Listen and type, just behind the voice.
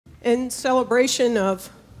In celebration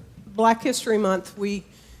of Black History Month, we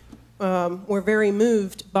were very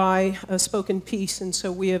moved by a spoken piece, and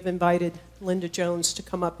so we have invited Linda Jones to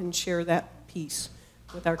come up and share that piece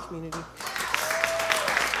with our community.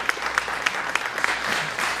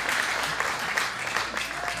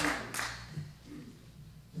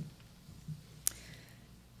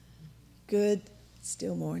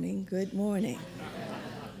 Still morning, good morning.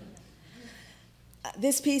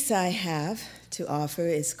 This piece I have to offer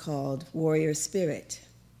is called Warrior Spirit.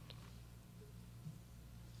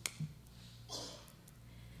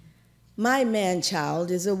 My man-child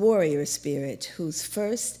is a warrior spirit whose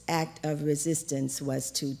first act of resistance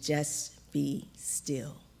was to just be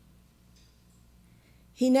still.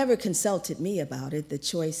 He never consulted me about it, the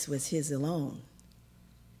choice was his alone.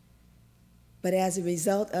 But as a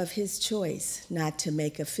result of his choice not to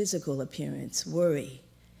make a physical appearance, worry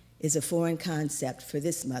is a foreign concept for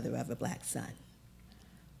this mother of a Black son.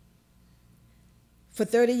 For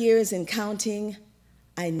 30 years and counting,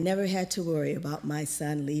 I never had to worry about my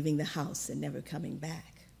son leaving the house and never coming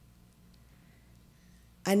back.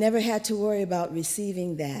 I never had to worry about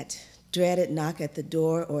receiving that dreaded knock at the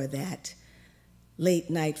door or that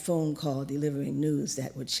late-night phone call delivering news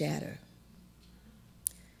that would shatter.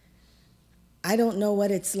 I don't know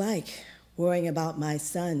what it's like worrying about my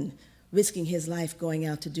son, risking his life going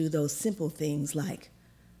out to do those simple things like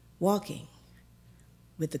walking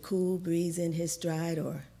with the cool breeze in his stride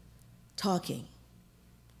or talking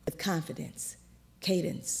with confidence,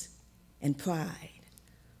 cadence, and pride,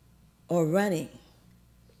 or running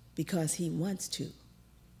because he wants to,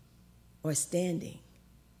 or standing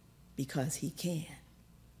because he can,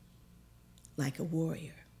 like a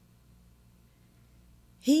warrior.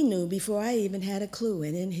 He knew before I even had a clue,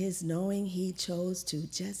 and in his knowing, he chose to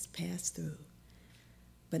just pass through,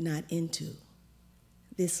 but not into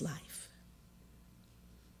this life.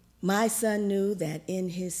 My son knew that in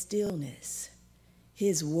his stillness,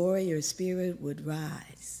 his warrior spirit would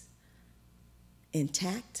rise,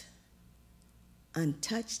 intact,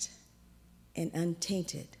 untouched, and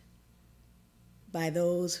untainted by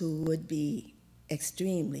those who would be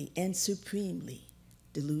extremely and supremely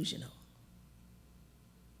delusional.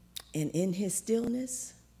 And in his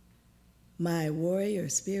stillness, my warrior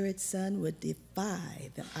spirit son would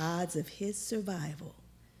defy the odds of his survival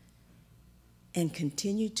and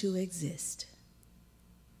continue to exist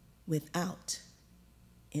without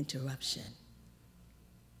interruption.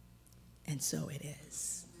 And so it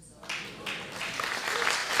is.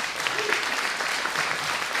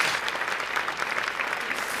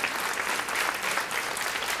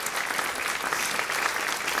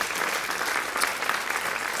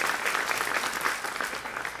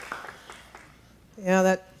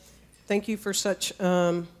 Yeah, thank you for such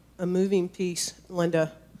a moving piece,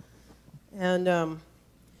 Linda. And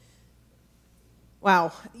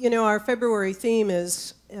wow, you know, our February theme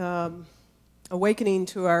is awakening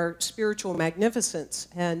to our spiritual magnificence,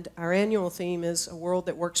 and our annual theme is a world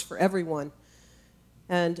that works for everyone.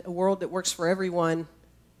 And a world that works for everyone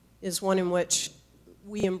is one in which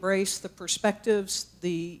we embrace the perspectives,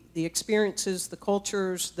 the experiences, the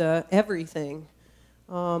cultures, the everything,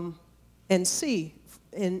 and see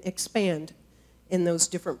and expand in those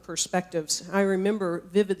different perspectives. I remember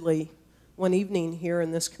vividly one evening here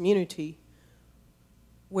in this community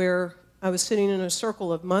where I was sitting in a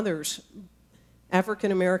circle of mothers,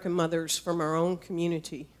 African-American mothers from our own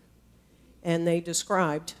community, and they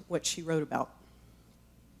described what she wrote about.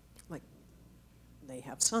 Like, they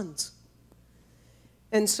have sons.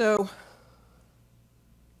 And so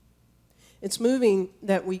it's moving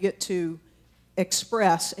that we get to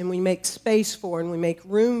express and we make space for and we make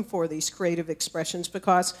room for these creative expressions,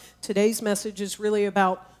 because today's message is really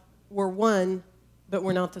about we're one, but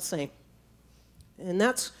we're not the same. And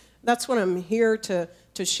that's what I'm here to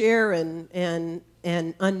share and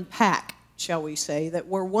unpack, shall we say, that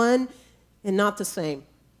we're one and not the same.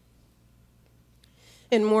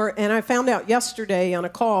 And I found out yesterday on a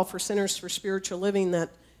call for Centers for Spiritual Living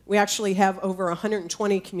that we actually have over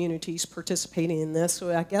 120 communities participating in this,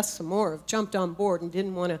 so I guess some more have jumped on board and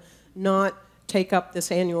didn't want to not take up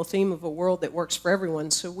this annual theme of a world that works for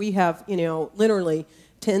everyone. So we have, you know, literally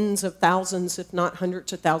tens of thousands, if not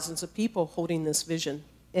hundreds of thousands of people holding this vision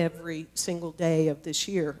every single day of this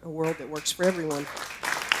year, a world that works for everyone.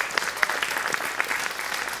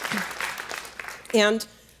 And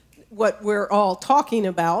what we're all talking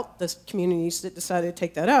about, the communities that decided to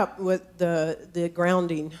take that up, with the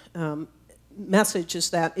grounding message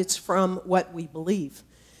is that it's from what we believe.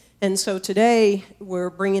 And so today we're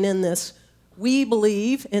bringing in this, we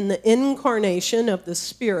believe in the incarnation of the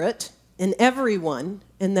Spirit in everyone,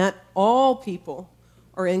 and that all people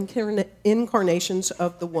are incarnations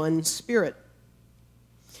of the one Spirit.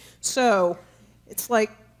 So it's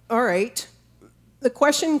like, all right, the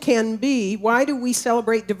question can be, why do we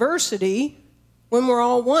celebrate diversity when we're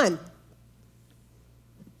all one?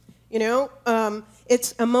 You know,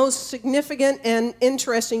 it's a most significant and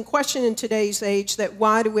interesting question in today's age, that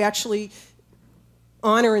why do we actually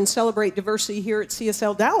honor and celebrate diversity here at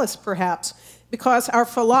CSLDallas, perhaps? Because our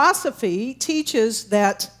philosophy teaches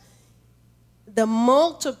that the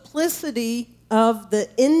multiplicity of the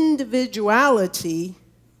individuality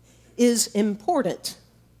is important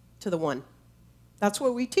to the one. That's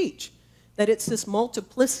what we teach, that it's this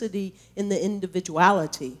multiplicity in the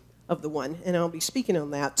individuality of the one, and I'll be speaking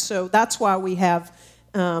on that. So that's why we have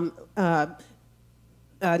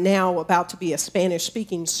now about to be a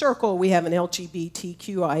Spanish-speaking circle. We have an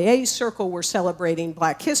LGBTQIA circle. We're celebrating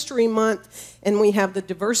Black History Month, and we have the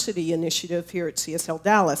diversity initiative here at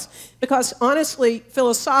CSLDallas. Because honestly,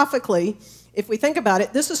 philosophically, if we think about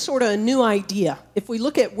it, this is sort of a new idea. If we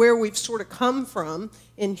look at where we've sort of come from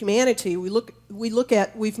in humanity,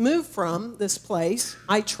 we've moved from this place,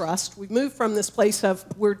 I trust, we've moved from this place of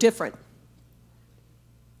we're different.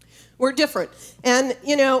 We're different. And,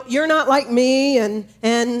 you know, you're not like me,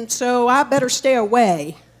 and so I better stay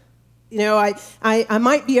away. You know, I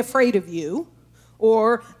might be afraid of you,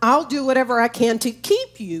 or I'll do whatever I can to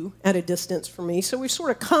keep you at a distance from me. So we've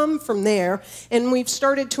sort of come from there, and we've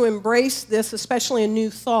started to embrace this, especially a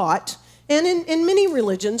new thought. And in many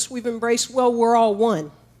religions, we've embraced, well, we're all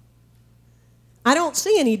one. I don't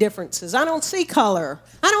see any differences. I don't see color.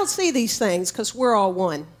 I don't see these things because we're all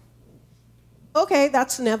one. Okay,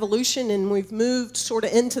 that's an evolution, and we've moved sort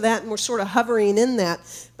of into that, and we're sort of hovering in that.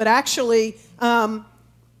 But actually, where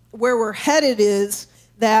we're headed is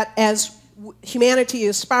that as humanity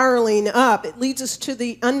is spiraling up, it leads us to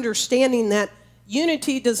the understanding that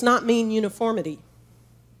unity does not mean uniformity.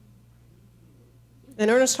 And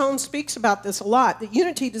Ernest Holmes speaks about this a lot, that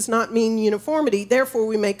unity does not mean uniformity. Therefore,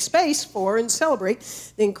 we make space for and celebrate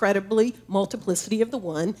the incredibly multiplicity of the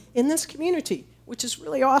one in this community, which is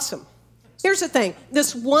really awesome. Here's the thing.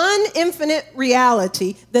 This one infinite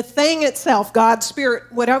reality, the thing itself, God's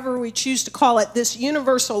Spirit, whatever we choose to call it, this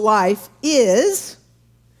universal life is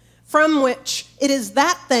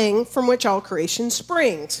that thing from which all creation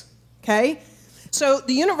springs, okay? So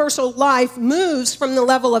the universal life moves from the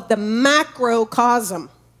level of the macrocosm.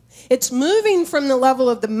 It's moving from the level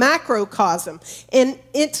of the macrocosm, and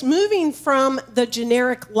it's moving from the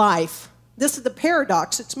generic life. This is the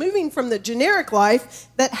paradox. It's moving from the generic life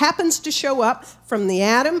that happens to show up from the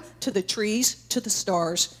atom to the trees to the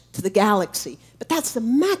stars to the galaxy. But that's the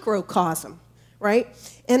macrocosm, right?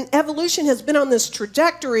 And evolution has been on this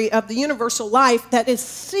trajectory of the universal life that is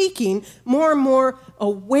seeking more and more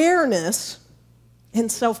awareness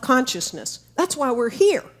and self-consciousness. That's why we're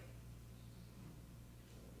here.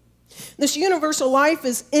 This universal life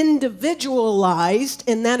is individualized,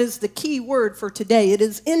 and that is the key word for today. It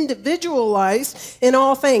is individualized in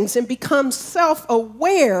all things and becomes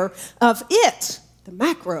self-aware of it, the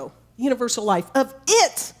macro, universal life, of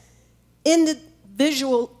its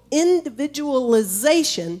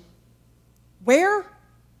individualization. Where?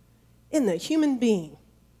 In the human being.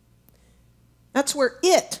 That's where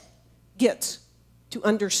it gets to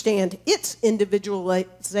understand its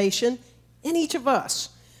individualization in each of us.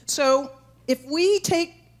 So if we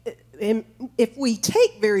take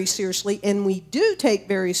very seriously, and we do take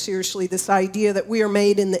very seriously, this idea that we are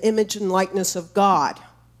made in the image and likeness of God,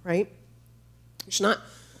 right? There's not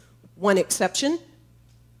one exception.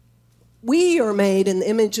 We are made in the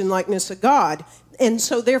image and likeness of God, and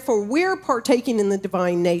so therefore we're partaking in the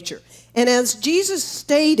divine nature. And as Jesus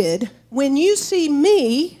stated, when you see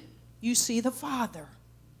me, you see the Father.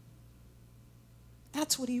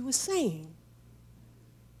 That's what he was saying.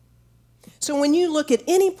 So when you look at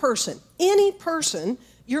any person,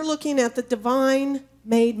 you're looking at the divine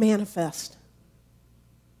made manifest.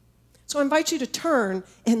 So I invite you to turn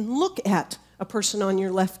and look at a person on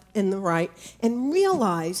your left and the right and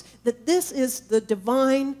realize that this is the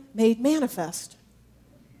divine made manifest.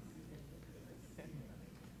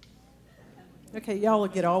 Okay, y'all will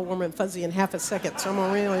get all warm and fuzzy in half a second, so I'm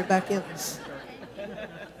going to reel it back in.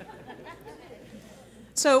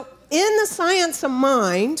 So in the science of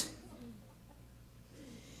mind,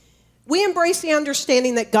 we embrace the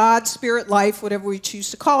understanding that God, spirit, life, whatever we choose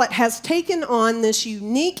to call it, has taken on this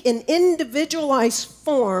unique and individualized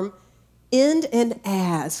form in and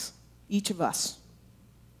as each of us.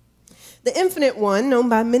 The infinite one, known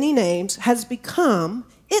by many names, has become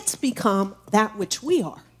that which we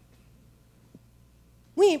are.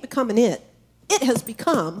 We ain't becoming it. It has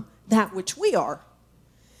become that which we are.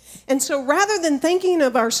 And so rather than thinking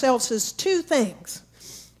of ourselves as two things,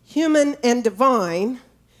 human and divine,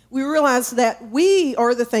 we realize that we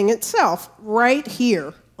are the thing itself right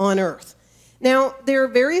here on earth. Now, there are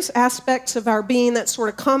various aspects of our being that sort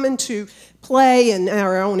of come into play in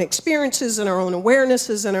our own experiences and our own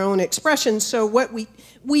awarenesses and our own expressions. So what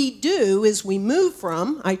we do is we move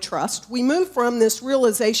from, I trust, we move from this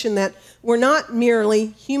realization that we're not merely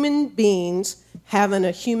human beings having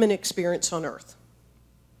a human experience on earth.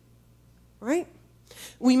 Right?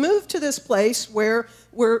 We move to this place where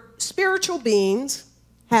we're spiritual beings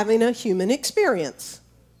having a human experience.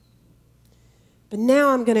 But now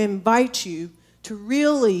I'm going to invite you to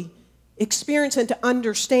really experience and to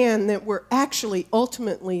understand that we're actually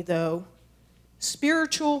ultimately, though,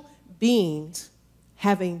 spiritual beings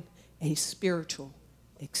having a spiritual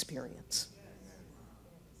experience.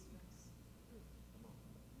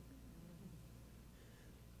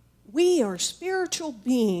 We are spiritual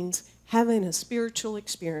beings having a spiritual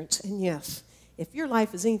experience. And yes, if your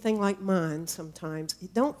life is anything like mine sometimes,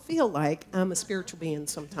 it don't feel like I'm a spiritual being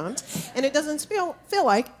sometimes, and it doesn't feel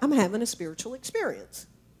like I'm having a spiritual experience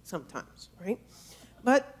sometimes, right?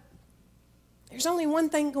 But there's only one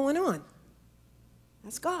thing going on.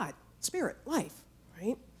 That's God, spirit, life,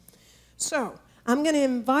 right? So I'm going to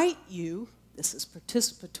invite you, this is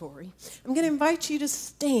participatory, I'm going to invite you to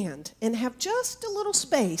stand and have just a little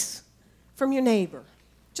space from your neighbor.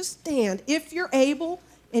 Just stand if you're able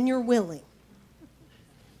and you're willing.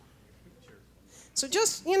 So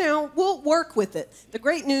just, we'll work with it. The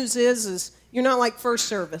great news is you're not like first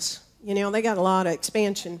service. They got a lot of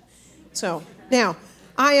expansion. So now,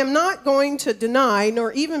 I am not going to deny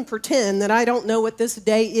nor even pretend that I don't know what this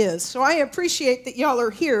day is. So I appreciate that y'all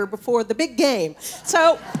are here before the big game.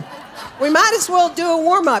 So we might as well do a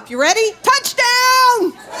warm-up. You ready?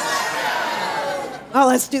 Touchdown! Oh,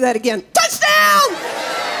 let's do that again. Touchdown!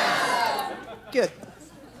 Good.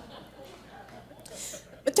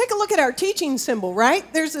 But take a look at our teaching symbol,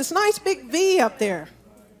 right? There's this nice big V up there.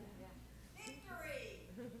 Victory.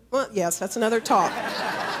 Well, yes, that's another talk.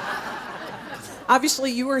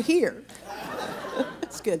 Obviously, you were here.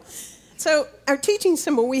 That's good. So our teaching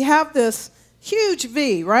symbol, we have this huge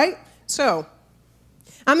V, right? So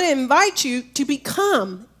I'm going to invite you to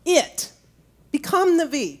become it. Become the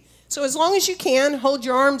V. So as long as you can, hold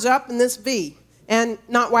your arms up in this V and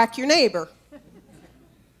not whack your neighbor.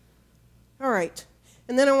 All right.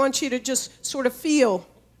 And then I want you to just sort of feel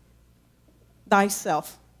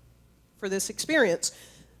thyself for this experience.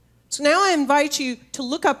 So now I invite you to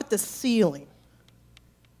look up at the ceiling.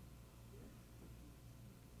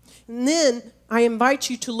 And then I invite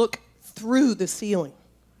you to look through the ceiling,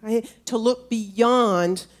 right? To look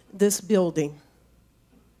beyond this building.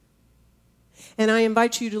 And I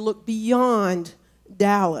invite you to look beyond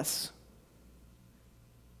Dallas.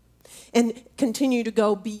 And continue to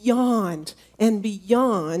go beyond and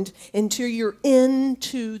beyond until you're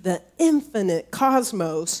into the infinite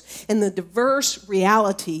cosmos and the diverse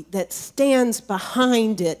reality that stands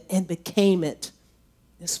behind it and became it,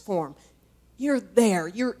 this form. You're there.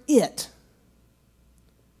 You're it.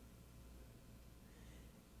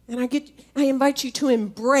 And I invite you to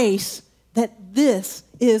embrace that this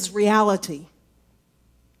is reality.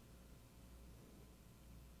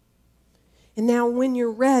 And now when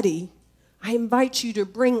you're ready, I invite you to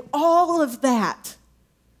bring all of that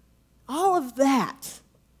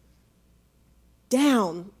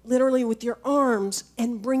down, literally with your arms,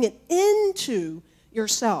 and bring it into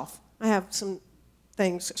yourself. I have some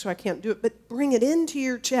things, so I can't do it, but bring it into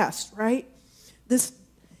your chest, right?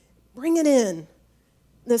 Bring it in.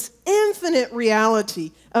 This infinite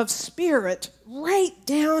reality of spirit right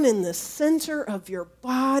down in the center of your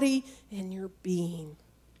body and your being.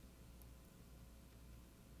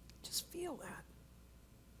 Just feel that.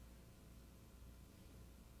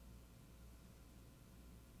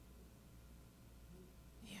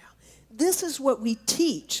 Yeah. This is what we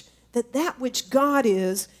teach, that which God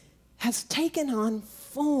is has taken on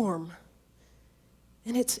form.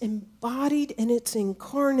 And it's embodied and it's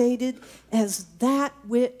incarnated as that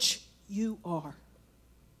which you are.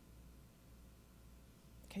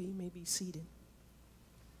 Okay, you may be seated.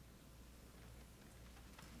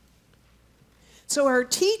 So our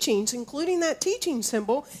teachings, including that teaching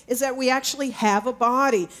symbol, is that we actually have a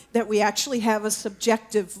body, that we actually have a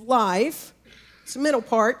subjective life, it's the middle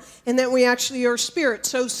part, and that we actually are spirit.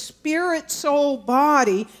 So spirit, soul,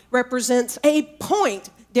 body represents a point,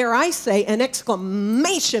 dare I say, an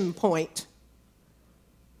exclamation point,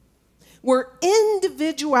 where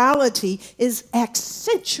individuality is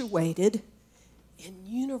accentuated in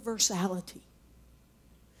universality.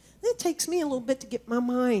 It takes me a little bit to get my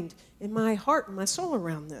mind and my heart and my soul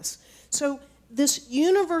around this. So this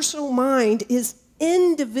universal mind is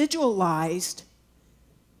individualized,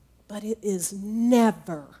 but it is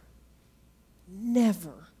never,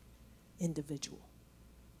 never individual.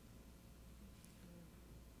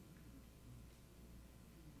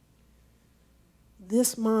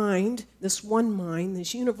 This mind, this one mind,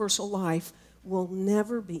 this universal life, will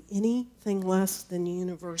never be anything less than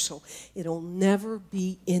universal. It'll never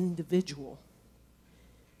be individual,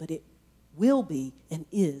 but it will be and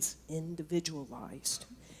is individualized.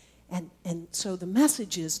 And so the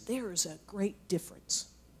message is there is a great difference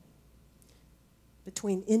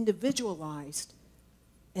between individualized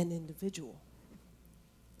and individual.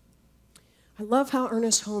 I love how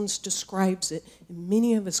Ernest Holmes describes it in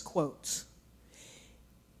many of his quotes.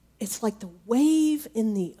 It's like the wave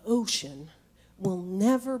in the ocean will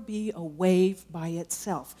never be a wave by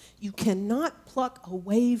itself. You cannot pluck a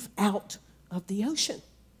wave out of the ocean.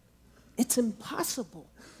 It's impossible.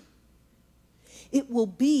 It will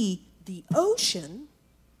be the ocean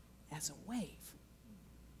as a wave.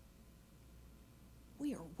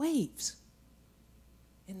 We are waves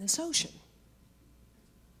in this ocean.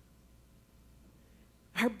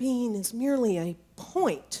 Our being is merely a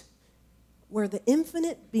point where the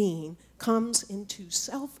infinite being comes into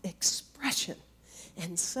self-expression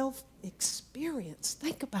and self-experience.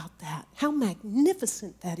 Think about that, how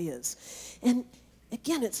magnificent that is. And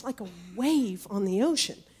again, it's like a wave on the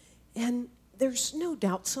ocean. And there's no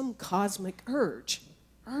doubt some cosmic urge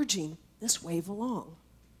urging this wave along.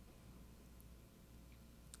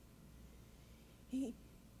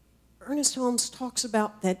 Ernest Holmes talks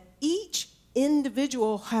about that each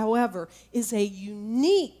individual, however, is a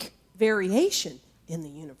unique variation in the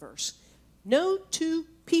universe. No two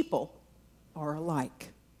people are alike.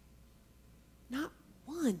 Not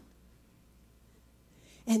one.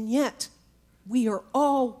 And yet, we are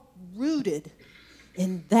all rooted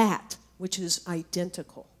in that which is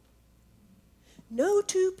identical. No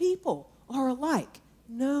two people are alike.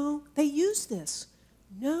 No, they use this.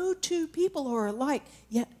 No two people are alike,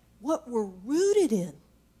 yet what we're rooted in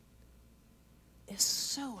is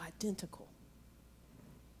so identical.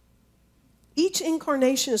 Each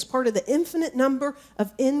incarnation is part of the infinite number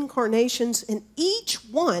of incarnations, and each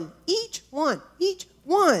one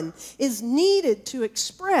is needed to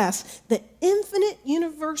express the infinite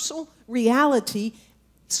universal reality,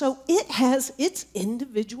 so it has its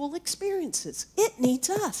individual experiences. It needs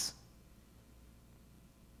us.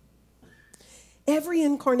 Every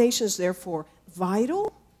incarnation is therefore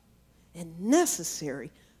vital and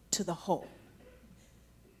necessary to the whole.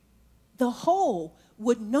 The whole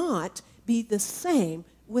would not be the same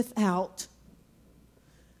without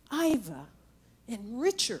Iva and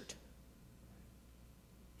Richard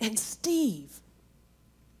and Steve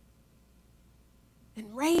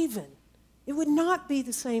and Raven. It would not be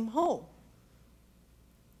the same whole.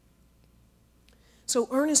 So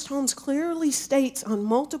Ernest Holmes clearly states on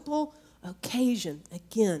multiple occasions,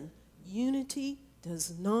 again, unity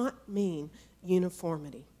does not mean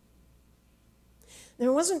uniformity. Now,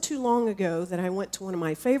 it wasn't too long ago that I went to one of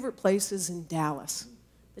my favorite places in Dallas,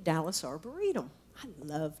 the Dallas Arboretum. I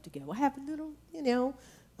love to go. I have a little,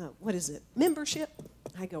 membership.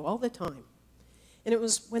 I go all the time. And it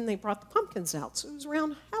was when they brought the pumpkins out, so it was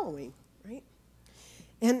around Halloween, right?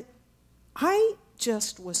 And I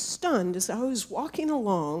just was stunned as I was walking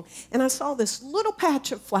along, and I saw this little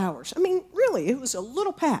patch of flowers. I mean, really, it was a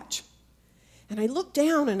little patch. And I looked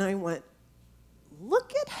down and I went,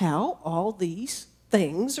 look at how all these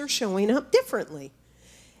things are showing up differently.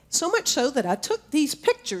 So much so that I took these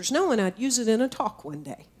pictures knowing I'd use it in a talk one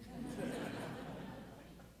day.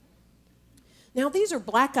 Now, these are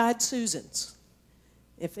black-eyed Susans.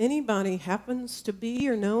 If anybody happens to be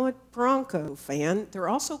or know a Bronco fan, they're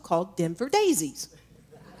also called Denver Daisies.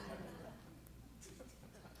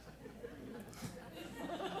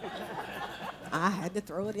 I had to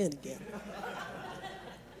throw it in again.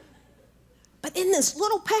 But in this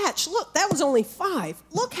little patch, look, that was only 5.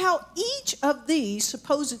 Look how each of these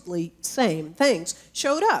supposedly same things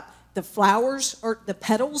showed up. The flowers, or the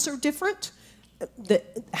petals are different.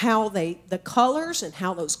 The colors and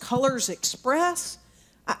how those colors express.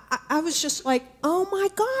 I was just like, oh my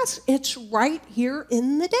gosh, it's right here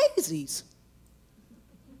in the daisies.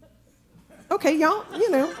 Okay, y'all,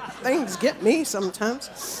 things get me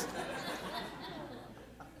sometimes.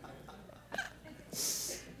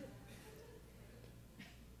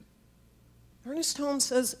 Ernest Holmes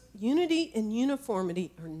says unity and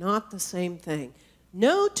uniformity are not the same thing.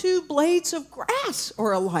 No two blades of grass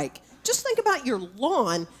are alike. Just think about your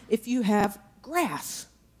lawn if you have grass.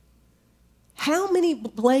 how many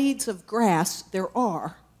blades of grass there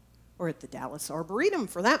are, or at the Dallas Arboretum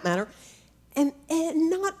for that matter, and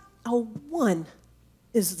not a one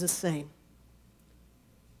is the same.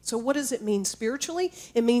 So what does it mean spiritually?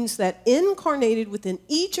 It means that incarnated within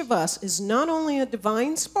each of us is not only a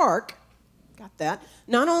divine spark, got that,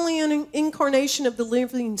 not only an incarnation of the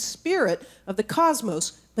living spirit of the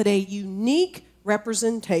cosmos, but a unique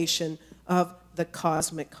representation of the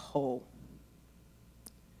cosmic whole.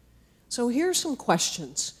 So here's some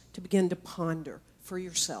questions to begin to ponder for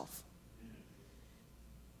yourself.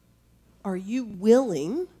 Are you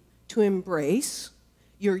willing to embrace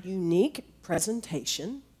your unique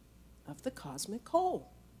presentation of the cosmic whole?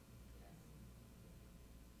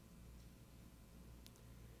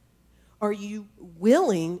 Are you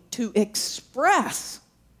willing to express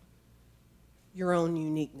your own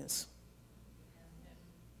uniqueness?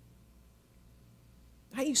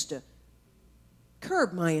 I used to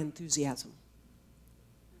curb my enthusiasm.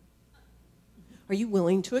 Are you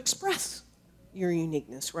willing to express your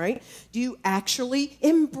uniqueness, right? Do you actually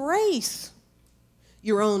embrace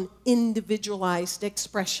your own individualized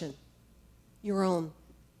expression, your own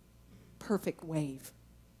perfect wave?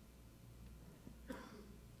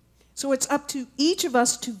 So it's up to each of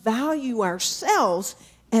us to value ourselves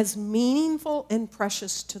as meaningful and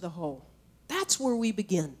precious to the whole. That's where we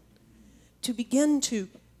begin. To begin to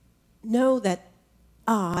know that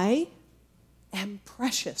I am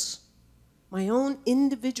precious, my own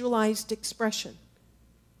individualized expression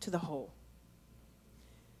to the whole.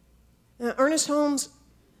 Now, Ernest Holmes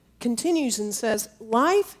continues and says,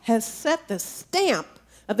 life has set the stamp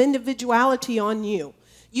of individuality on you.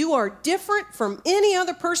 You are different from any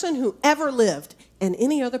other person who ever lived and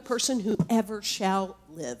any other person who ever shall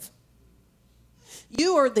live.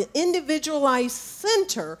 You are the individualized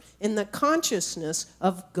center in the consciousness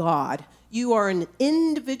of God. You are an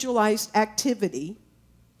individualized activity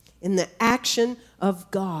in the action of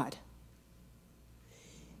God.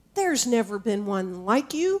 There's never been one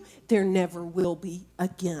like you. There never will be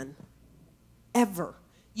again. Ever.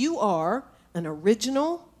 You are an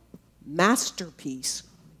original masterpiece,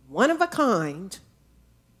 one of a kind.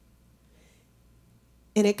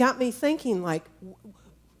 And it got me thinking, like,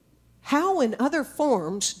 how in other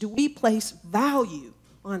forms do we place value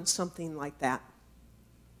on something like that?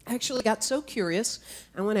 I actually got so curious,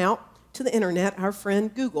 I went out to the internet, our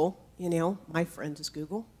friend Google, you know, my friend is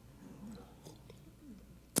Google.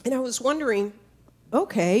 And I was wondering,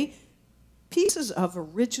 okay, pieces of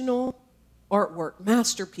original artwork,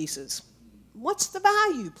 masterpieces, what's the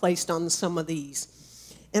value placed on some of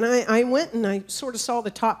these? And I went and I sort of saw the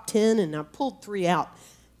top 10 and I pulled 3 out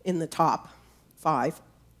in the top 5.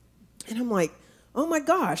 And I'm like, oh my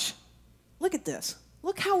gosh, look at this.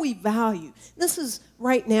 Look how we value. This is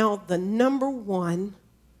right now the #1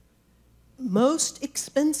 most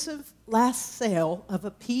expensive last sale of a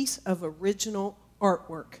piece of original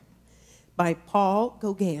artwork by Paul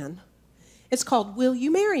Gauguin. It's called Will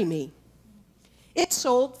You Marry Me? It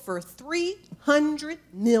sold for $300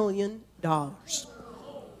 million.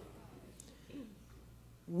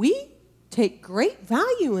 We take great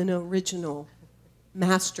value in original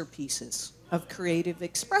masterpieces of creative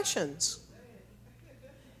expressions.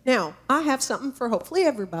 Now, I have something for hopefully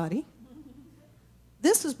everybody.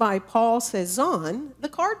 This is by Paul Cézanne, The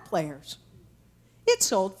Card Players. It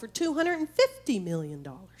sold for $250 million.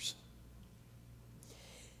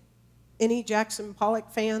 Any Jackson Pollock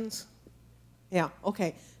fans? Yeah,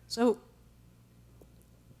 okay. So,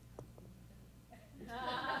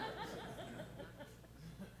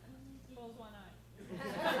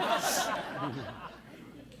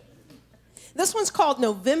 this one's called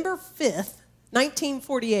November 5th,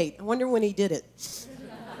 1948. I wonder when he did it.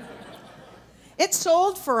 It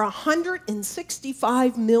sold for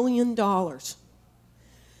 $165 million.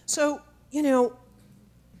 So, you know,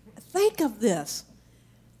 think of this.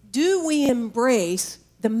 Do we embrace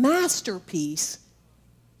the masterpiece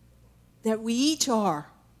that we each are?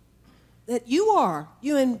 That you are.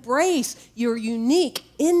 You embrace your unique,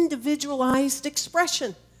 individualized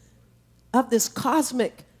expression of this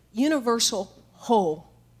cosmic, universal whole.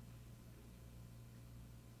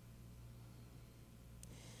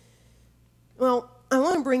 Well, I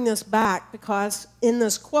want to bring this back because in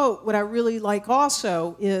this quote, what I really like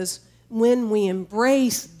also is when we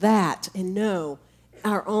embrace that and know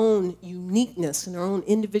our own uniqueness and our own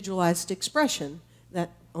individualized expression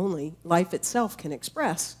that only life itself can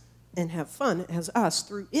express and have fun as us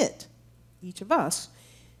through it, each of us.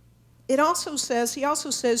 It also says, he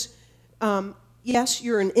also says, yes,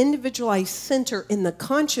 you're an individualized center in the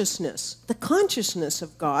consciousness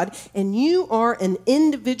of God, and you are an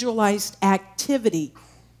individualized activity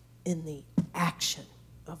in the action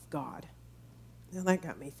of God. Now that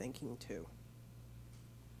got me thinking too.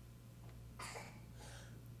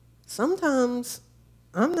 Sometimes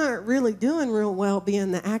I'm not really doing real well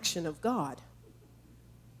being the action of God.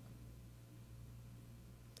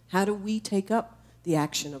 How do we take up the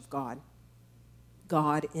action of God?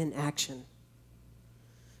 God in action.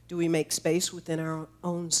 Do we make space within our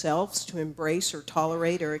own selves to embrace or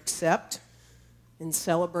tolerate or accept and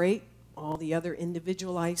celebrate all the other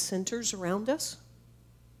individualized centers around us?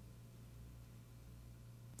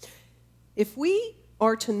 If we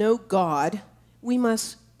are to know God, we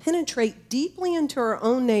must penetrate deeply into our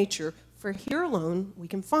own nature, for here alone we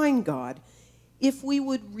can find God. If we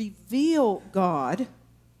would reveal God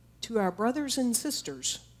to our brothers and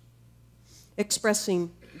sisters,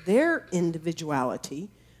 expressing their individuality,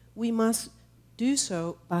 we must do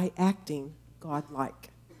so by acting God-like.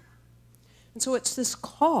 And so it's this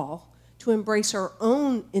call to embrace our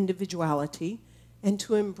own individuality and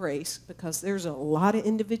to embrace, because there's a lot of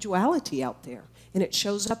individuality out there, and it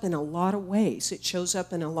shows up in a lot of ways. It shows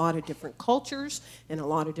up in a lot of different cultures, in a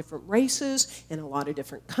lot of different races, in a lot of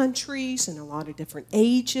different countries, in a lot of different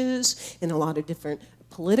ages, in a lot of different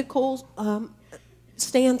political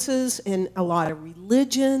stances, in a lot of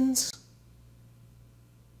religions.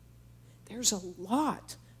 There's a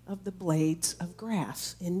lot of the blades of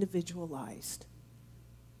grass individualized.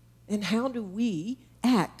 And how do we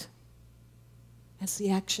act as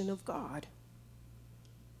the action of God?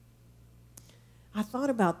 I thought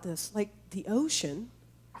about this, like the ocean,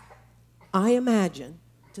 I imagine,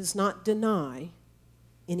 does not deny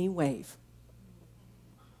any wave.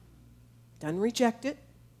 Doesn't reject it,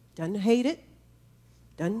 doesn't hate it,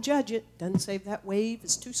 doesn't judge it, doesn't say that wave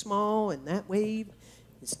is too small and that wave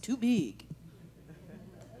is too big.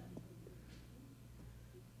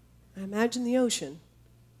 I imagine the ocean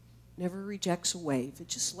never rejects a wave. It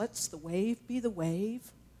just lets the wave be the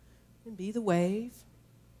wave and be the wave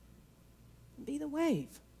and be the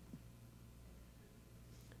wave.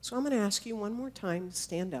 So I'm going to ask you one more time to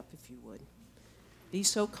stand up if you would. Be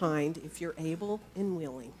so kind if you're able and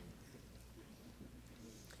willing.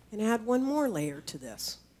 And add one more layer to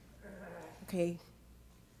this. Okay?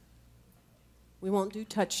 We won't do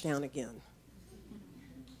touchdown again.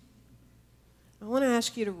 I want to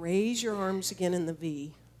ask you to raise your arms again in the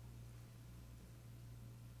V.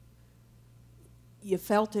 You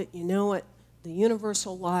felt it, you know it, the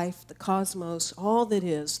universal life, the cosmos, all that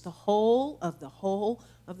is, the whole of the whole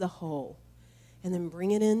of the whole. And then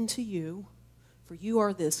bring it into you, for you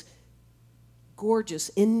are this gorgeous,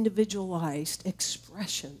 individualized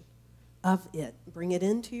expression of it. Bring it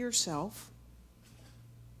into yourself.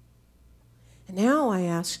 And now I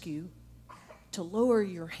ask you to lower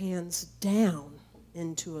your hands down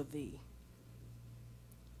into a V.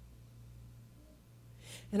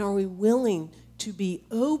 And are we willing to be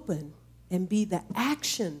open and be the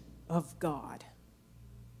action of God?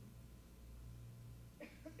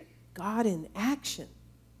 God in action.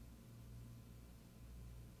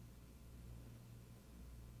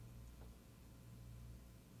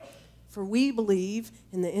 For we believe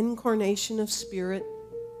in the incarnation of Spirit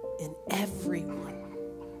in everyone,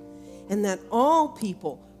 and that all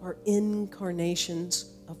people are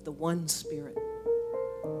incarnations of the one Spirit.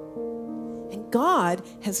 And God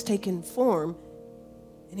has taken form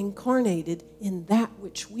and incarnated in that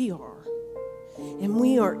which we are. And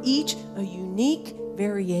we are each a unique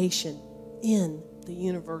variation in the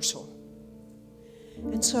universal.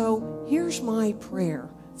 And so here's my prayer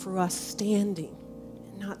for us standing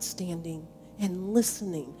and not standing and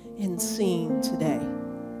listening and seeing today.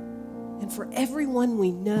 And for everyone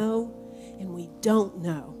we know and we don't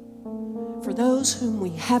know. For those whom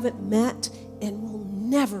we haven't met and will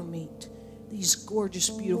never meet, these gorgeous,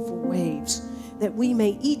 beautiful waves, that we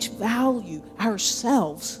may each value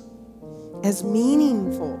ourselves as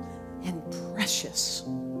meaningful and precious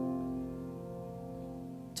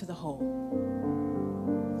to the whole.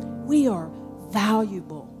 We are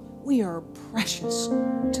valuable. We are precious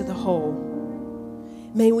to the whole.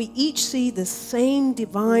 May we each see the same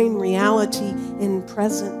divine reality in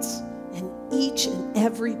presence in each and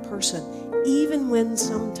every person, even when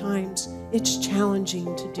sometimes it's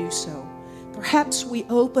challenging to do so. Perhaps we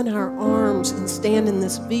open our arms and stand in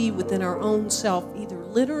this V within our own self, either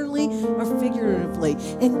literally or figuratively,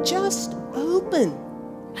 and just open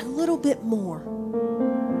a little bit more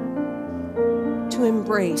to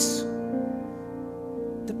embrace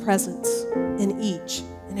the presence in each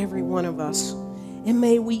and every one of us. And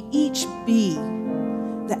may we each be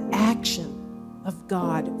the action of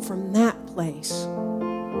God from that place.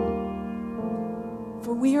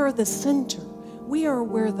 For we are the center. We are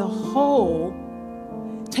where the whole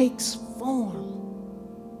takes form.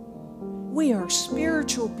 We are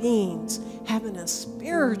spiritual beings having a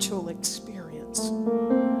spiritual experience. And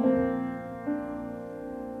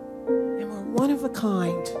we're one of a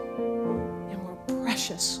kind. And we're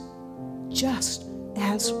precious just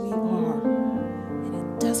as we are. And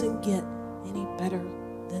it doesn't get any better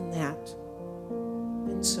than that.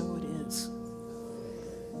 And so it is.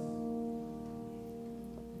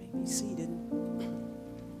 You may be seated.